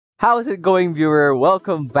How's it going, viewer?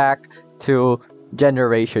 Welcome back to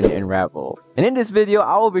Generation Unravel. And in this video,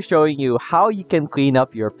 I will be showing you how you can clean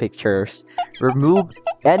up your pictures, remove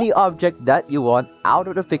any object that you want out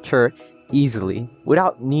of the picture easily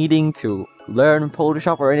without needing to learn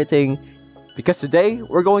Photoshop or anything. Because today,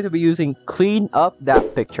 we're going to be using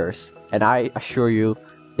Cleanup.Pictures, and I assure you,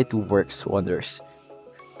 it works wonders.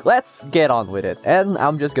 Let's get on with it, and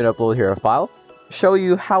I'm just gonna upload here a file, show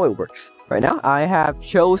you how it works. Right now, I have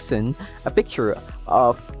chosen a picture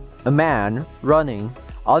of a man running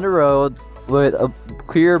on the road with a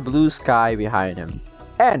clear blue sky behind him,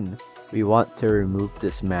 and we want to remove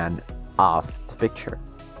this man off the picture.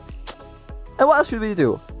 And what else should we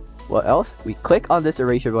do? What else? We click on this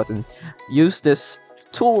erasure button, use this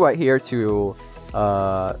tool right here to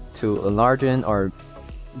enlarge or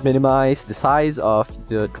minimize the size of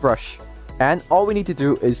the brush, and all we need to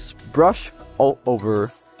do is brush all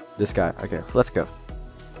over this guy. Okay, let's go.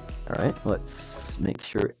 Alright, let's make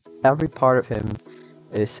sure every part of him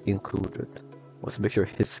is included. Let's make sure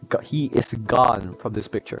he is gone from this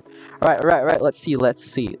picture. Alright, let's see. Let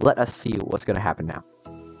us see what's gonna happen now.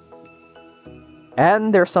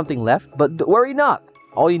 And there's something left, but worry not.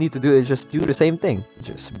 All you need to do is just do the same thing.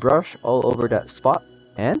 Just brush all over that spot,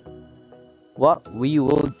 and what we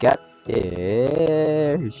will get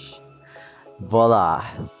is... voila!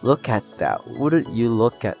 Look at that. Wouldn't you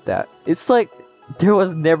look at that? It's like there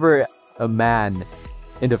was never a man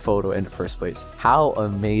in the photo in the first place. How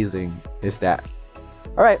amazing is that?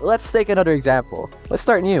 Alright, let's take another example. Let's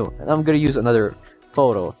start new. And I'm gonna use another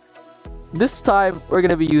photo. This time, we're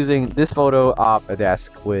gonna be using this photo of a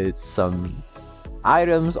desk with some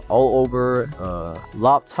items all over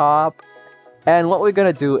laptop. And what we're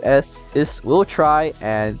gonna do is we'll try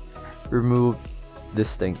and remove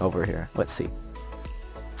this thing over here. Let's see.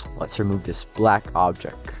 Let's remove this black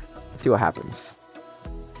object. Let's see what happens.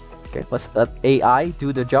 Okay, let's let AI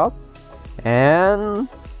do the job. And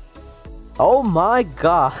oh my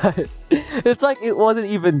god. It's like it wasn't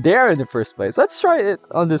even there in the first place. Let's try it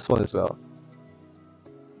on this one as well.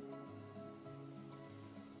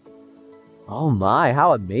 Oh my,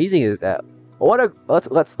 how amazing is that?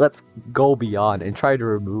 Let's go beyond and try to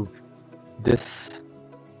remove this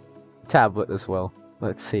tablet as well.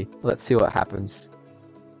 Let's see what happens.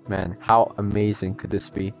 Man, how amazing could this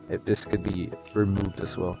be if this could be removed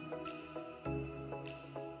as well?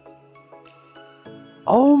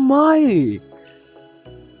 Oh my!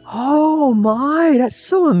 Oh my, that's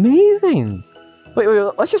so amazing! Wait,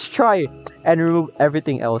 let's just try and remove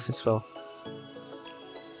everything else as well.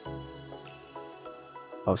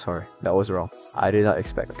 Oh, sorry, that was wrong. I did not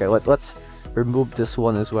expect. Okay, let's remove this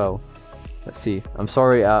one as well. Let's see. I'm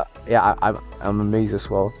sorry. Yeah, I'm amazed as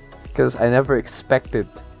well because I never expected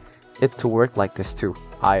it to work like this too.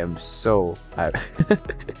 I am so.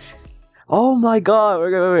 Oh my god!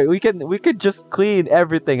 Wait. We can just clean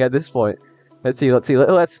everything at this point. Let's see.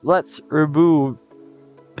 Let's remove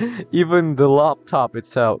even the laptop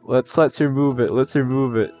itself. Let's remove it.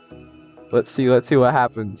 Let's see what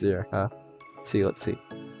happens here. Huh? Let's see.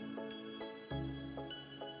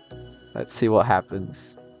 Let's see what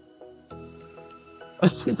happens.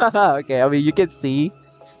 Okay, I mean you can see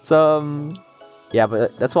some, yeah,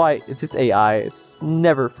 but that's why this AI is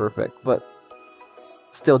never perfect, but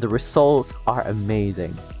still the results are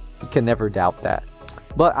amazing. You can never doubt that.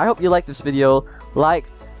 But I hope you liked this video. Like,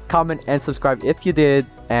 comment, and subscribe if you did,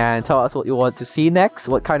 and tell us what you want to see next,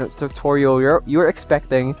 what kind of tutorial you're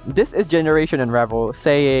expecting. This is Generation Unravel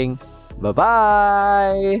saying bye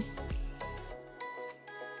bye.